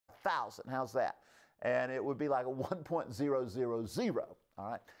1,000. How's that? And it would be like a 1.000. All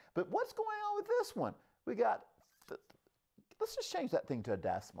right. But what's going on with this one? We got, let's just change that thing to a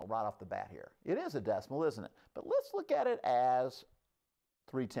decimal right off the bat here. It is a decimal, isn't it? But let's look at it as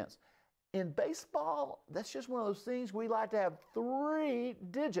 3/10. In baseball, that's just one of those things we like to have 3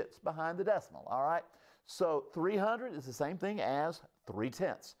 digits behind the decimal, all right? So 300 is the same thing as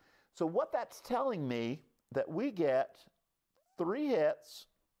 3/10. So what that's telling me that we get 3 hits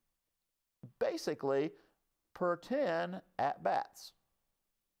basically per 10 at-bats.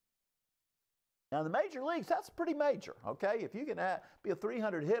 Now, in the major leagues, that's pretty major, okay? If you can be a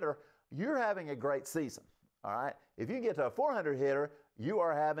 300 hitter, you're having a great season, all right? If you can get to a 400 hitter, you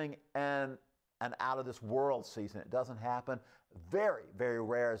are having an out-of-this-world season. It doesn't happen. Very, very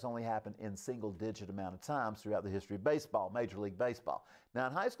rare. It's only happened in single-digit amount of times throughout the history of baseball, Major League Baseball. Now,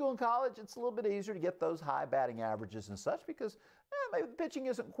 in high school and college, it's a little bit easier to get those high batting averages and such because maybe the pitching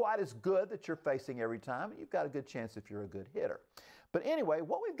isn't quite as good that you're facing every time. You've got a good chance if you're a good hitter. But anyway,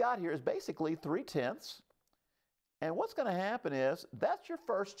 what we've got here is basically 3/10. And what's going to happen is that's your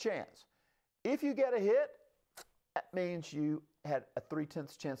first chance. If you get a hit, that means you had a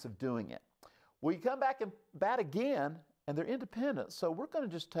 3/10 chance of doing it. Well, you come back and bat again, and they're independent. So we're going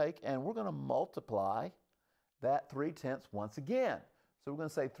to just take and we're going to multiply that 3/10 once again. So we're going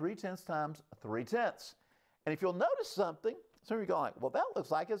to say 3/10 times 3/10. And if you'll notice something, some of you are going, well, that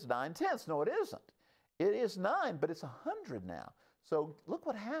looks like it's 9/10. No, it isn't. It is 9, but it's 100 now. So look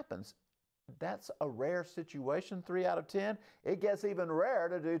what happens. That's a rare situation, 3 out of 10. It gets even rarer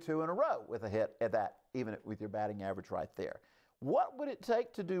to do 2 in a row with a hit at that, even with your batting average right there. What would it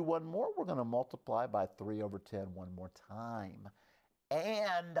take to do one more? We're going to multiply by 3/10 one more time.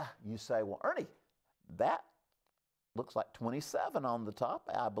 And you say, well, Ernie, that looks like 27 on the top.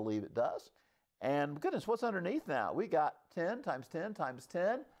 I believe it does. And goodness, what's underneath now? We got 10 times 10 times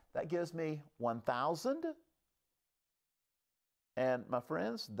 10. That gives me 1,000. And my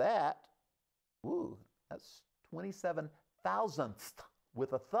friends, that's 27 thousandths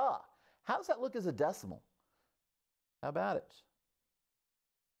with a th. How does that look as a decimal? How about it?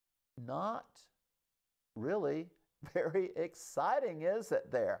 Not really very exciting, is it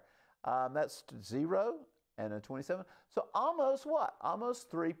there? That's 0 and a 27. So almost what?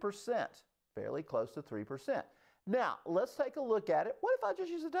 Almost 3%. Fairly close to 3%. Now, let's take a look at it. What if I just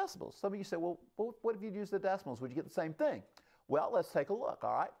use the decimals? Some of you say, well, what if you use the decimals? Would you get the same thing? Well, let's take a look,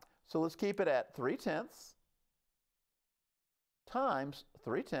 all right? So let's keep it at 3/10 times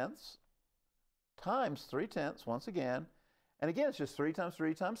 3/10 times 3/10 once again. And again, it's just 3 times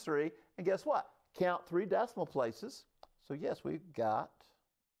 3 times 3. And guess what? Count 3 decimal places. So yes, we've got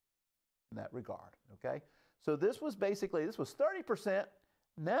in that regard, okay? So this was 30%.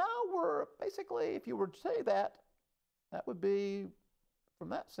 Now we're basically, if you were to say that, that would be, from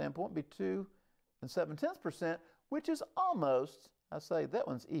that standpoint, be 2 7/10%, which is almost, I say that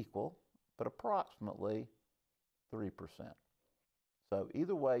one's equal, but approximately 3%. So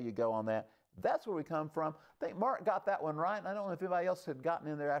either way you go on that, that's where we come from. I think Mark got that one right. And I don't know if anybody else had gotten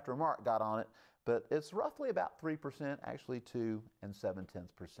in there after Mark got on it, but it's roughly about 3%, actually 2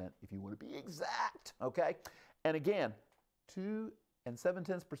 7/10% if you want to be exact, okay? And again, 2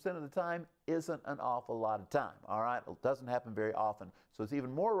 7/10% of the time isn't an awful lot of time, all right? It doesn't happen very often. So it's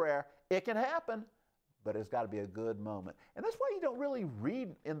even more rare. It can happen, but it's got to be a good moment. And that's why you don't really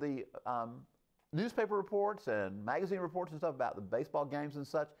read in the newspaper reports and magazine reports and stuff about the baseball games and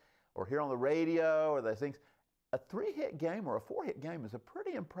such, or hear on the radio or those things. A 3-hit game or a 4-hit game is a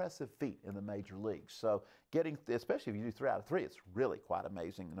pretty impressive feat in the major leagues. So getting, especially if you do 3 out of 3, it's really quite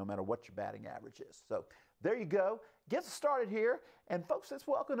amazing no matter what your batting average is. So there you go. Get started here. And folks, let's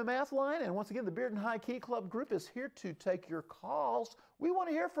welcome to Mathline. And once again, the Beard and High Key Club group is here to take your calls. We want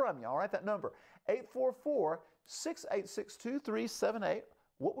to hear from you. All right, that number, 844-686-2378.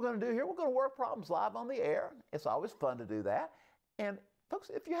 What we're going to do here, we're going to work problems live on the air. It's always fun to do that. And folks,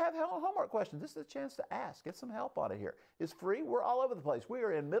 if you have homework questions, this is a chance to ask. Get some help on it here. It's free. We're all over the place. We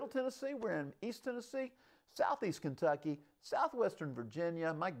are in Middle Tennessee. We're in East Tennessee, Southeast Kentucky, Southwestern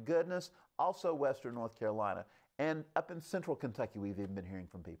Virginia, my goodness, also Western North Carolina. And up in Central Kentucky, we've even been hearing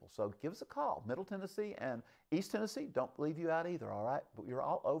from people. So give us a call. Middle Tennessee and East Tennessee, don't leave you out either, all right? But you're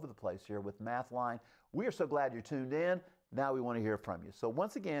all over the place here with Mathline. We are so glad you're tuned in. Now we want to hear from you. So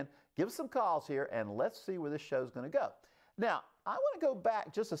once again, give us some calls here, and let's see where this show's going to go. Now, I want to go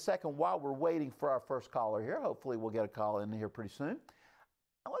back just a second while we're waiting for our first caller here. Hopefully we'll get a call in here pretty soon.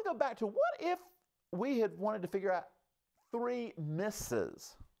 I want to go back to what if we had wanted to figure out 3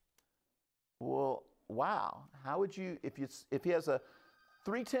 misses? Well, wow. How would you, if he has a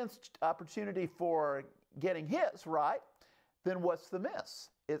 3/10 opportunity for getting hits right, then what's the miss?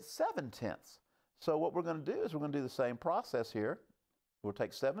 It's 7/10. So what we're going to do is we're going to do the same process here. We'll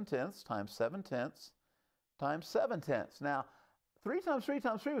take 7/10 times 7/10 times 7/10. Now, 3 times 3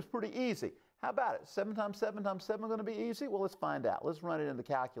 times 3 was pretty easy. How about it? 7 times 7 times 7 going to be easy? Well, let's find out. Let's run it in the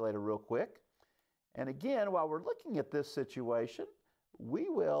calculator real quick. And again, while we're looking at this situation, we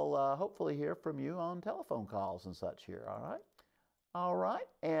will hopefully hear from you on telephone calls and such here, all right? All right,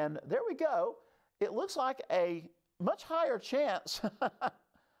 and there we go. It looks like a much higher chance,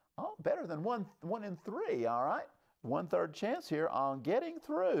 oh, better than one in 3, all right? 1/3 chance here on getting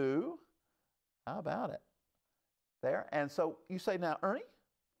through. How about it? There, and so you say, now, Ernie,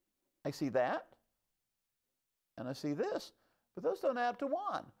 I see that, and I see this, but those don't add up to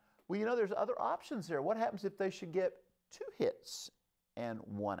 1. Well, you know, there's other options here. What happens if they should get 2 hits and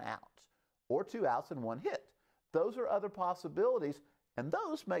 1 out, or 2 outs and 1 hit? Those are other possibilities, and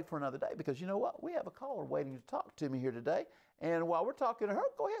those make for another day, because you know what? We have a caller waiting to talk to me here today, and while we're talking to her,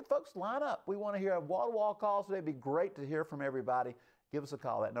 go ahead, folks, line up. We want to hear wall-to-wall calls today. It'd be great to hear from everybody. Give us a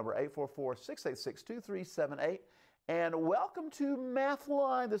call. That number, 844-686-2378. And welcome to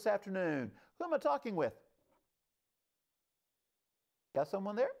Mathline this afternoon. Who am I talking with? Got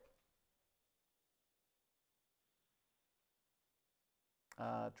someone there?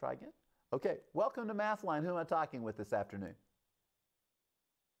 Try again. Okay, welcome to Mathline. Who am I talking with this afternoon?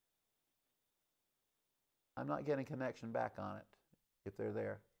 I'm not getting connection back on it, if they're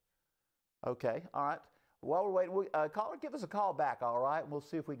there. Okay, all right. While we're waiting, caller, give us a call back, all right? We'll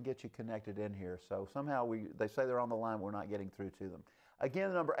see if we can get you connected in here. So somehow they say they're on the line, we're not getting through to them. Again,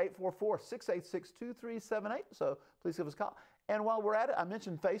 the number 844-686-2378. So please give us a call. And while we're at it, I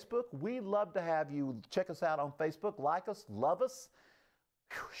mentioned Facebook. We'd love to have you check us out on Facebook, like us, love us,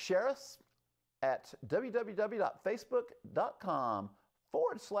 share us at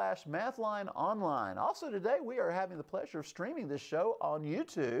www.facebook.com/Mathline Online. Also today, we are having the pleasure of streaming this show on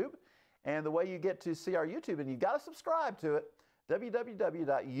YouTube. And the way you get to see our YouTube, and you've got to subscribe to it,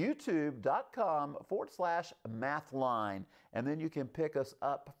 www.youtube.com/Mathline. And then you can pick us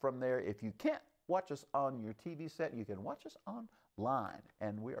up from there. If you can't watch us on your TV set, you can watch us online.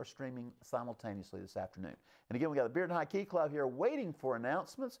 And we are streaming simultaneously this afternoon. And again, we got the Beard and High Key Club here waiting for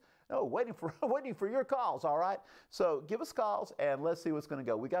announcements. No, waiting for your calls, all right? So give us calls, and let's see what's going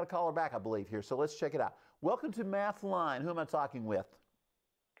to go. We got a caller back, I believe, here, so let's check it out. Welcome to Mathline. Who am I talking with?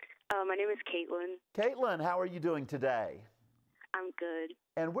 My name is Caitlin. Caitlin, how are you doing today? I'm good.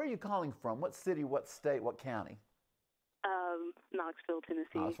 And where are you calling from? What city, what state, what county? Knoxville,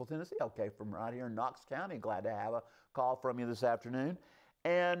 Tennessee. Knoxville, Tennessee. Okay, from right here in Knox County. Glad to have a call from you this afternoon.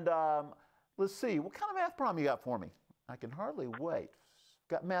 And let's see, what kind of math problem you got for me? I can hardly wait.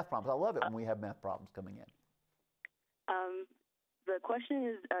 Got math problems. I love it when we have math problems coming in. The question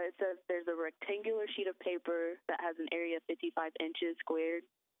is, it says there's a rectangular sheet of paper that has an area of 55 inches squared.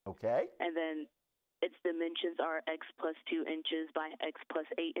 Okay. And then its dimensions are x plus 2 inches by x plus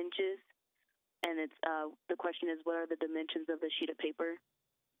 8 inches. And it's the question is, what are the dimensions of the sheet of paper?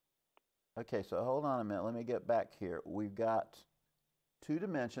 Okay, so hold on a minute. Let me get back here. We've got 2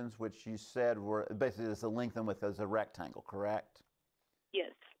 dimensions, which you said were basically it's the length and width as a rectangle, correct?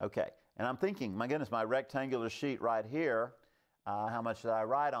 Yes. Okay, and I'm thinking, my goodness, my rectangular sheet right here, how much did I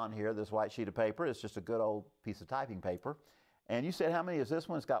write on here? This white sheet of paper. It's just a good old piece of typing paper. And you said how many is this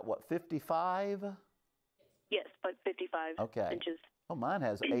one? It's got what, 55? Yes, but 55 inches. Oh, mine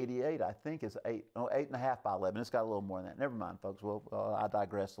has 88. I think it's 8.5 by 11. It's got a little more than that. Never mind, folks. Well, I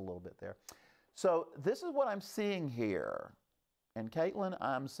digressed a little bit there. So this is what I'm seeing here. And Caitlin,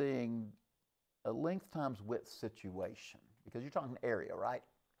 I'm seeing a length times width situation because you're talking area, right?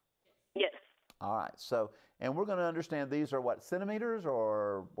 Yes. All right. So, and we're going to understand these are what, centimeters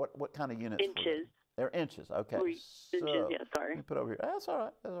or what kind of units? Inches. They're inches. Okay. Inches, yeah, sorry. Let me put over here. That's all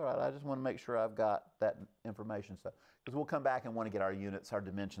right. That's all right. I just want to make sure I've got that information. So, because we'll come back and want to get our units, our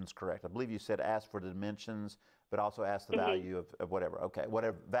dimensions correct. I believe you said ask for the dimensions, but also ask the value of whatever. Okay.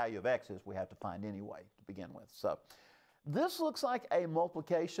 Whatever value of x is, we have to find anyway to begin with. So, this looks like a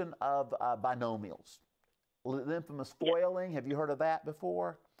multiplication of binomials. The infamous foiling. Have you heard of that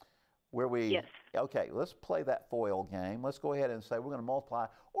before? Where we, yes. Okay, let's play that FOIL game. Let's go ahead and say we're going to multiply,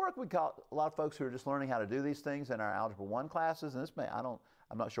 or if we call a lot of folks who are just learning how to do these things in our Algebra 1 classes, and this may, I'm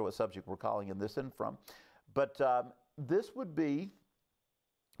not sure what subject we're calling in this in from, but this would be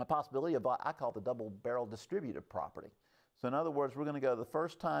a possibility of what I call the double-barrel distributive property. So in other words, we're going to go the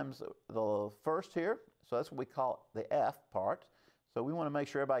first times the first here, so that's what we call the F part. So we want to make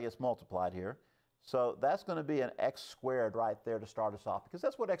sure everybody gets multiplied here. So that's going to be an x squared right there to start us off, because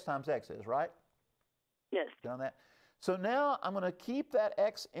that's what x times x is, right? Yes. Done that? So now I'm going to keep that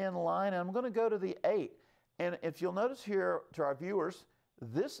x in line, and I'm going to go to the 8. And if you'll notice here to our viewers,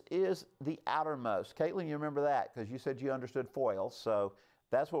 this is the outermost. Caitlin, you remember that because you said you understood FOIL. So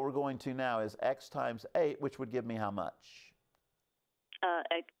that's what we're going to now is x times 8, which would give me how much?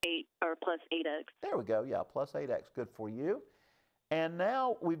 8 or plus 8x. There we go. Yeah, plus 8x. Good for you. And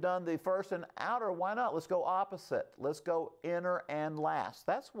now we've done the first and outer. Why not? Let's go opposite. Let's go inner and last.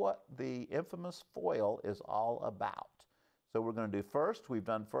 That's what the infamous FOIL is all about. So we're going to do first. We've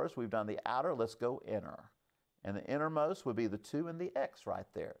done the outer. Let's go inner. And the innermost would be the 2 and the x right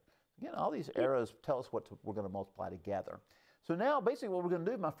there. Again, all these arrows tell us what we're going to multiply together. So now basically what we're going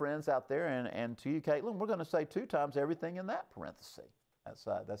to do, my friends out there, and to you, Caitlin, we're going to say 2 times everything in that parenthesis.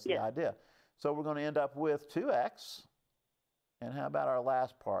 That's the idea. So we're going to end up with 2x. And how about our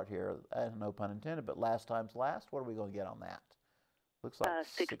last part here? No pun intended, but last times last. What are we going to get on that? Looks like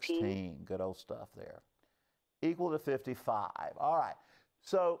 16. Good old stuff there. Equal to 55. All right.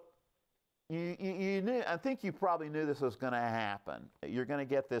 So you knew, I think you probably knew this was going to happen. You're going to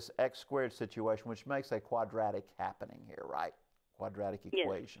get this x squared situation, which makes a quadratic happening here, right? Quadratic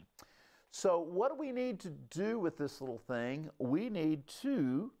equation. So what do we need to do with this little thing? We need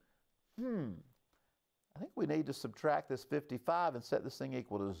to, I think we need to subtract this 55 and set this thing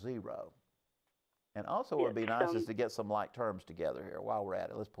equal to 0. And also what would be nice is to get some like terms together here. While we're at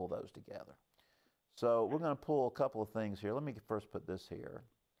it, let's pull those together. So we're going to pull a couple of things here. Let me first put this here.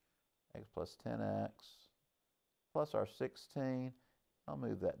 X plus 10x plus our 16. I'll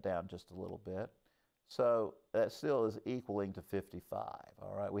move that down just a little bit. So that still is equaling to 55.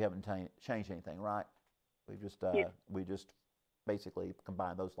 All right, we haven't changed anything, right? We just basically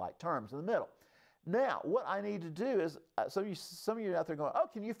combine those like terms in the middle. Now, what I need to do is, some of you out there going, oh,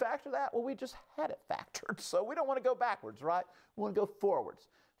 can you factor that? Well, we just had it factored, so we don't want to go backwards, right? We want to go forwards.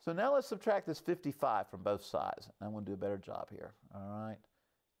 So now let's subtract this 55 from both sides. I'm going to do a better job here, all right?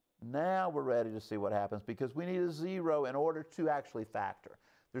 Now we're ready to see what happens because we need a 0 in order to actually factor.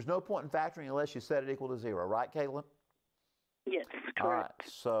 There's no point in factoring unless you set it equal to 0, right, Caitlin? Yes, correct. All right,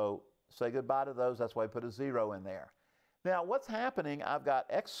 so say goodbye to those. That's why I put a 0 in there. Now, what's happening, I've got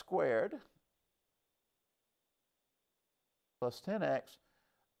x squared plus 10x.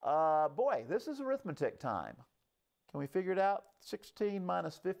 Boy, this is arithmetic time. Can we figure it out? 16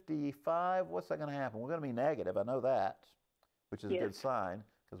 minus 55, what's that going to happen? We're going to be negative, I know that, which is a good sign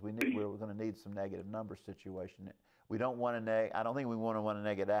because we're going to need some negative number situation. We don't want I don't think we want a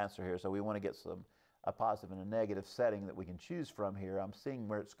negative answer here, so we want to get a positive and a negative setting that we can choose from here. I'm seeing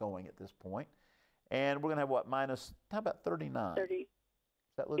where it's going at this point. And we're going to have what, minus, how about 39? 30. Does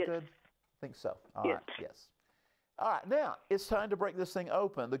that look good? I think so. All right, yes. All right, now it's time to break this thing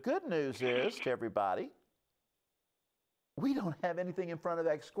open. The good news is, to everybody, we don't have anything in front of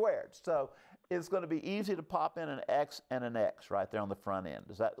x squared. So it's going to be easy to pop in an x and an x right there on the front end.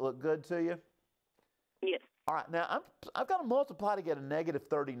 Does that look good to you? Yes. All right, now I've got to multiply to get a negative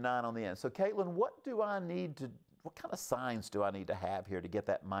 39 on the end. So Caitlin, what kind of signs do I need to have here to get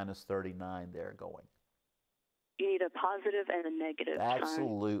that minus 39 there going? You need a positive and a negative sign.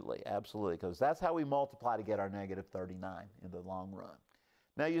 Absolutely, because that's how we multiply to get our negative 39 in the long run.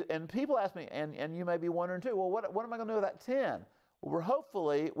 Now, and people ask me, and you may be wondering too, well, what am I going to do with that 10? Well, we're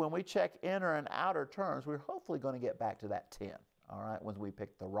hopefully, when we check inner and outer terms, we're hopefully going to get back to that 10, all right, when we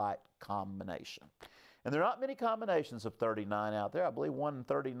pick the right combination. And there are not many combinations of 39 out there. I believe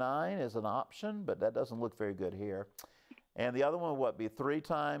 139 is an option, but that doesn't look very good here. And the other one would be 3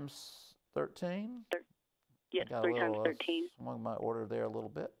 times 13? Yes, 3 times 13. Swung my order there a little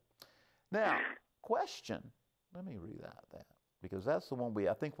bit. Now, question. Let me read that because that's the one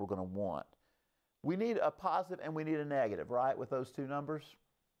I think we're going to want. We need a positive and we need a negative, right, with those two numbers?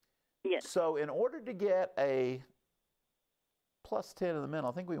 Yes. So in order to get a plus 10 in the middle,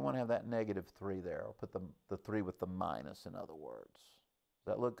 I think we want to have that negative 3 there. I'll put the 3 with the minus, in other words.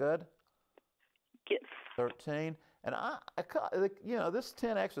 Does that look good? Yes. 13. And this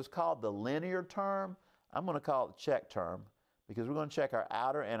 10x is called the linear term. I'm going to call it the check term because we're going to check our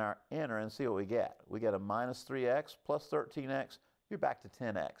outer and our inner and see what we get. We get a minus 3x plus 13x. You're back to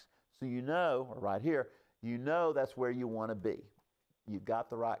 10x. So you know, or right here, you know that's where you want to be. You've got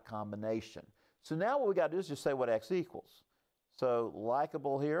the right combination. So now what we got to do is just say what x equals. So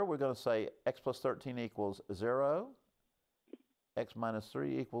likable here, we're going to say x plus 13 equals 0. X minus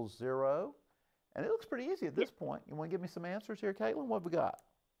 3 equals 0. And it looks pretty easy at this point. You want to give me some answers here, Caitlin? What have we got?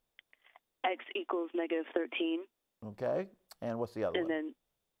 X equals negative 13. Okay. And what's the other one? And then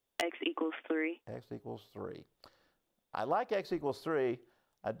x equals 3. X equals 3. I like x equals 3.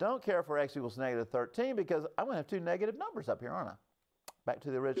 I don't care for x equals negative 13 because I'm going to have two negative numbers up here, aren't I? Back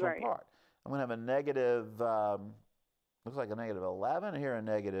to the original part. I'm going to have a negative, looks like a negative 11, and here a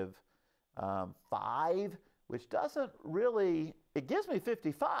negative 5. which doesn't really, it gives me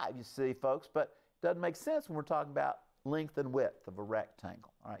 55, you see, folks, but it doesn't make sense when we're talking about length and width of a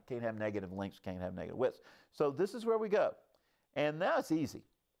rectangle. All right, can't have negative lengths, can't have negative widths. So this is where we go. And now it's easy.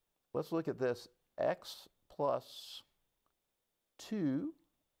 Let's look at this x plus 2,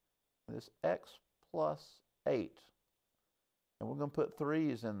 this x plus 8. And we're going to put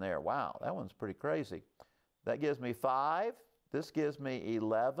 3's in there. Wow, that one's pretty crazy. That gives me 5. This gives me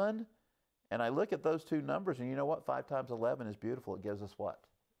 11. And I look at those two numbers, and you know what? 5 times 11 is beautiful. It gives us what?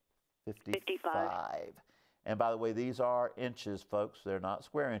 55. And by the way, these are inches, folks. They're not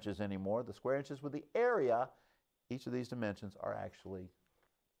square inches anymore. The square inches with the area, each of these dimensions are actually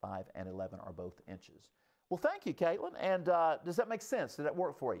 5 and 11 are both inches. Well, thank you, Caitlin. And does that make sense? Did that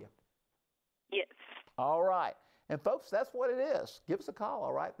work for you? Yes. All right. And folks, that's what it is. Give us a call,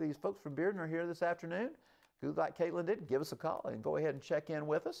 all right? These folks from Bearden are here this afternoon. Who, like Caitlin did, give us a call and go ahead and check in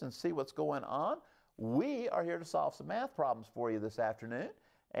with us and see what's going on. We are here to solve some math problems for you this afternoon.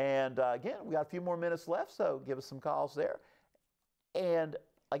 And again, we got a few more minutes left, so give us some calls there. And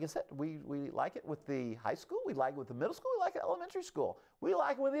like I said, we like it with the high school, we like it with the middle school, we like it elementary school. We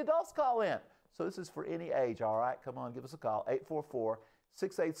like it when the adults call in. So this is for any age, all right? Come on, give us a call,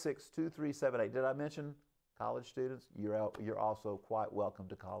 844-686-2378. Did I mention college students? You're also quite welcome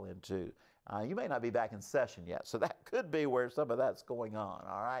to call in too. You may not be back in session yet, so that could be where some of that's going on,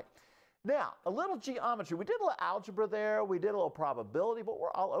 all right? Now, a little geometry. We did a little algebra there. We did a little probability, but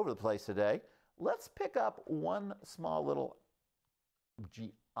we're all over the place today. Let's pick up one small little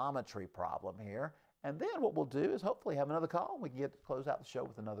geometry problem here. And then what we'll do is hopefully have another call. We can get to close out the show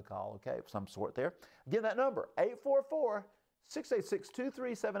with another call, okay, of some sort there. Again, that number,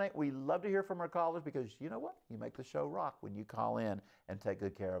 844-686-2378. We love to hear from our callers because you know what? You make the show rock when you call in and take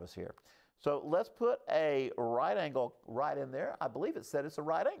good care of us here. So let's put a right angle right in there. I believe it said it's a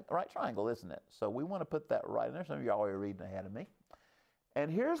right triangle, isn't it? So we want to put that right in there. Some of you are already reading ahead of me. And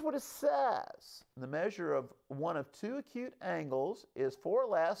here's what it says. The measure of one of two acute angles is 4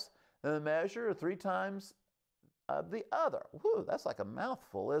 less than the measure of 3 times of the other. Whew, that's like a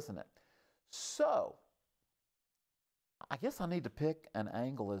mouthful, isn't it? So I guess I need to pick an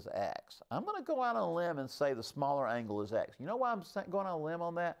angle as x. I'm going to go out on a limb and say the smaller angle is x. You know why I'm going on a limb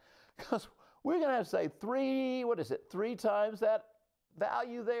on that? Because we're going to have to say 3 times that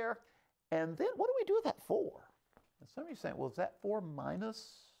value there. And then what do we do with that 4? And some of you are saying, well, is that 4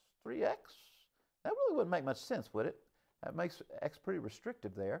 minus 3x? That really wouldn't make much sense, would it? That makes x pretty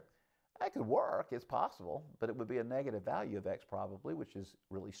restrictive there. That could work, it's possible, but it would be a negative value of x probably, which is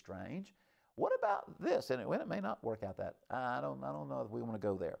really strange. What about this? And it may not work out that. I don't know if we want to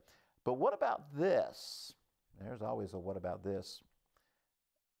go there. But what about this? There's always a what about this.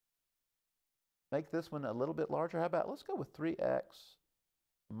 Make this one a little bit larger. How about, let's go with 3x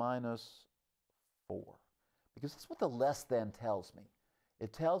minus 4. Because that's what the less than tells me.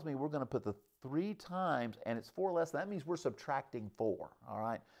 It tells me we're going to put the 3 times, and it's 4 less. That means we're subtracting 4, all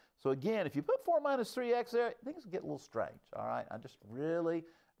right? So again, if you put 4 minus 3x there, things get a little strange, all right? I just really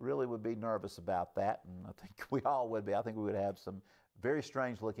would be nervous about that, and I think we all would be. I think we would have some very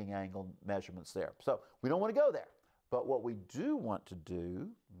strange looking angle measurements there. So we don't want to go there. But what we do want to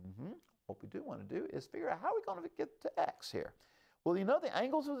do, is figure out how we're going to get to x here. Well, you know the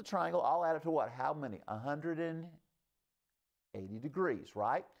angles of the triangle all add up to what? How many? 180 degrees,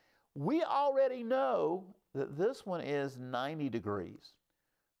 right? We already know that this one is 90 degrees.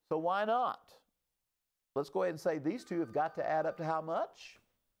 So why not? Let's go ahead and say these two have got to add up to how much?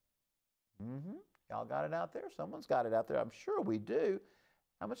 Y'all got it out there? Someone's got it out there. I'm sure we do.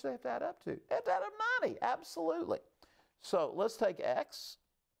 How much do they have to add up to? They have to add up 90. Absolutely. So let's take x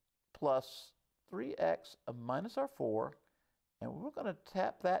plus 3x minus our 4, and we're going to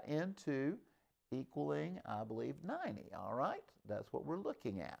tap that into equaling, I believe, 90. All right? That's what we're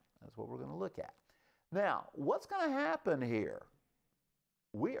looking at. That's what we're going to look at. Now, what's going to happen here?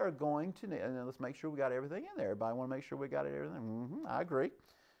 We are going to need, and let's make sure we got everything in there. Everybody want to make sure we got everything? I agree.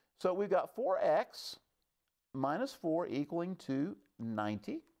 So we've got 4x minus 4 equaling to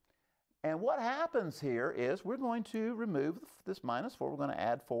 90. And what happens here is we're going to remove this minus 4. We're going to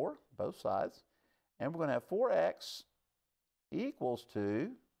add 4, both sides. And we're going to have 4x equals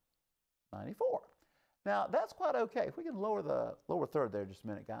to 94. Now, that's quite okay. If we can lower the lower third there just a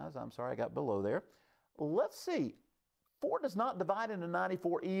minute, guys. I'm sorry, I got below there. Let's see. 4 does not divide into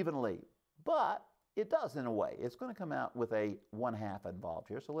 94 evenly, but it does in a way. It's going to come out with a 1/2 involved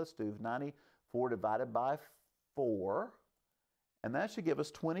here. So let's do 94 divided by 4, and that should give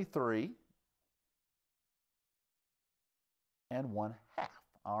us 23 and 1/2.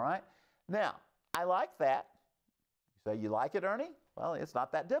 All right? Now, I like that. You say, you like it, Ernie? Well, it's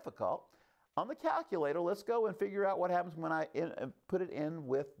not that difficult. On the calculator, let's go and figure out what happens when I put it in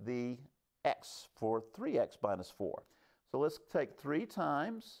with the x for 3x minus 4. So let's take 3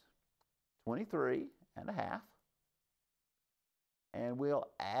 times 23 and a half, and we'll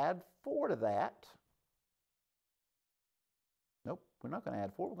add 4 to that. Nope, we're not going to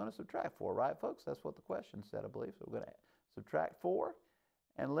add 4. We're going to subtract 4, right, folks? That's what the question said, I believe. So we're going to subtract 4,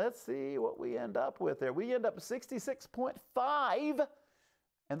 and let's see what we end up with there. We end up with 66.5.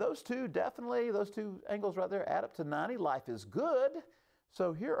 And those two angles right there add up to 90. Life is good.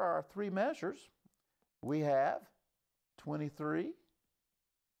 So here are our 3 measures. We have 23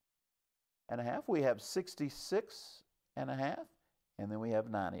 and a half. We have 66 and a half. And then we have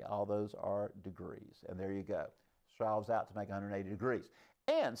 90. All those are degrees. And there you go. Solves out to make 180 degrees.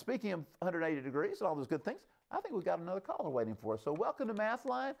 And speaking of 180 degrees and all those good things, I think we've got another caller waiting for us. So welcome to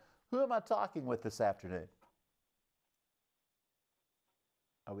Mathline. Who am I talking with this afternoon?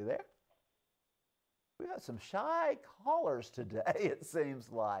 Are we there? We got some shy callers today, it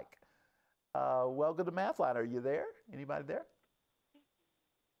seems like. Welcome to Mathline. Are you there? Anybody there?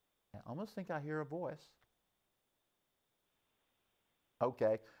 I almost think I hear a voice.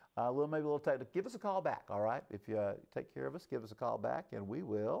 Okay. Maybe a little technical. Give us a call back, all right? If you take care of us, give us a call back, and we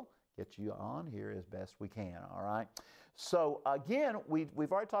will get you on here as best we can, all right? So again,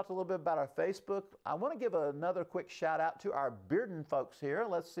 we've already talked a little bit about our Facebook. I want to give another quick shout out to our Bearden folks here.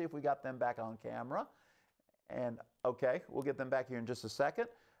 Let's see if we got them back on camera. And okay, we'll get them back here in just a second.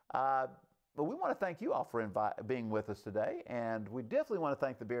 But we want to thank you all for being with us today. And we definitely want to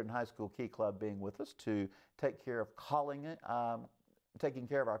thank the Bearden High School Key Club being with us to take care of taking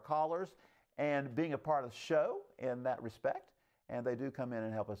care of our callers and being a part of the show in that respect. And they do come in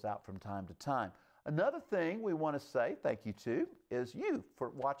and help us out from time to time. Another thing we want to say thank you to is you for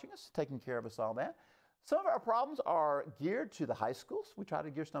watching us, taking care of us all that. Some of our problems are geared to the high schools. We try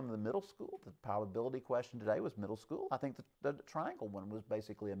to gear some to the middle school. The probability question today was middle school. I think the triangle one was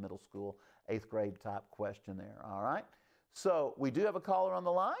basically a middle school, 8th grade type question there, all right? So we do have a caller on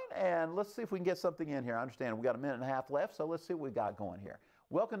the line, and let's see if we can get something in here. I understand we got a minute and a half left, so let's see what we got going here.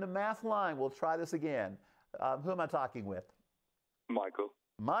 Welcome to Mathline. We'll try this again. Who am I talking with? Michael.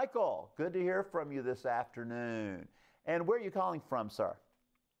 Michael, good to hear from you this afternoon. And where are you calling from, sir?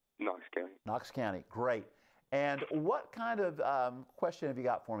 Knox County. Knox County, great. And what kind of question have you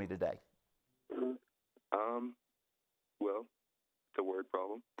got for me today? Well, it's a word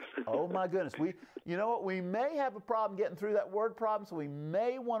problem. Oh my goodness, you know what? We may have a problem getting through that word problem, so we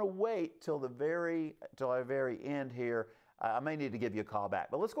may want to wait till our very end here. I may need to give you a call back,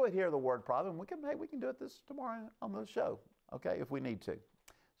 but let's go ahead and hear the word problem. We can do it this tomorrow on the show, okay? If we need to.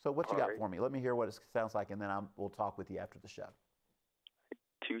 So what you got for me? Let me hear what it sounds like, and then we'll talk with you after the show.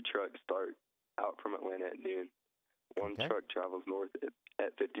 2 trucks start out from Atlanta at noon. One truck travels north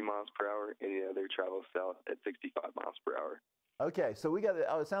at 50 miles per hour, and the other travels south at 65 miles per hour. Okay, so we got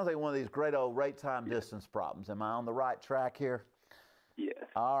it sounds like one of these great old rate time distance problems. Am I on the right track here? Yes.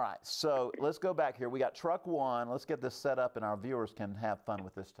 All right, so let's go back here. We got truck 1. Let's get this set up, and our viewers can have fun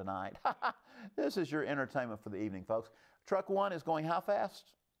with this tonight. This is your entertainment for the evening, folks. Truck 1 is going how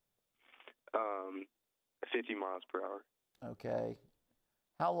fast? 50 miles per hour. Okay.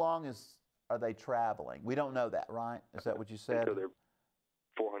 How long are they traveling? We don't know that, right? Is that what you said? So they're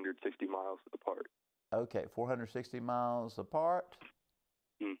 460 miles apart. Okay, 460 miles apart.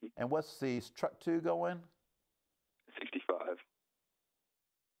 Mm-hmm. And what's the truck 2 going? 65.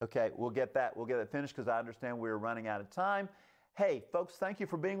 Okay, we'll get that finished because I understand we're running out of time. Hey, folks, thank you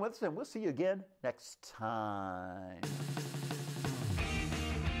for being with us, and we'll see you again next time.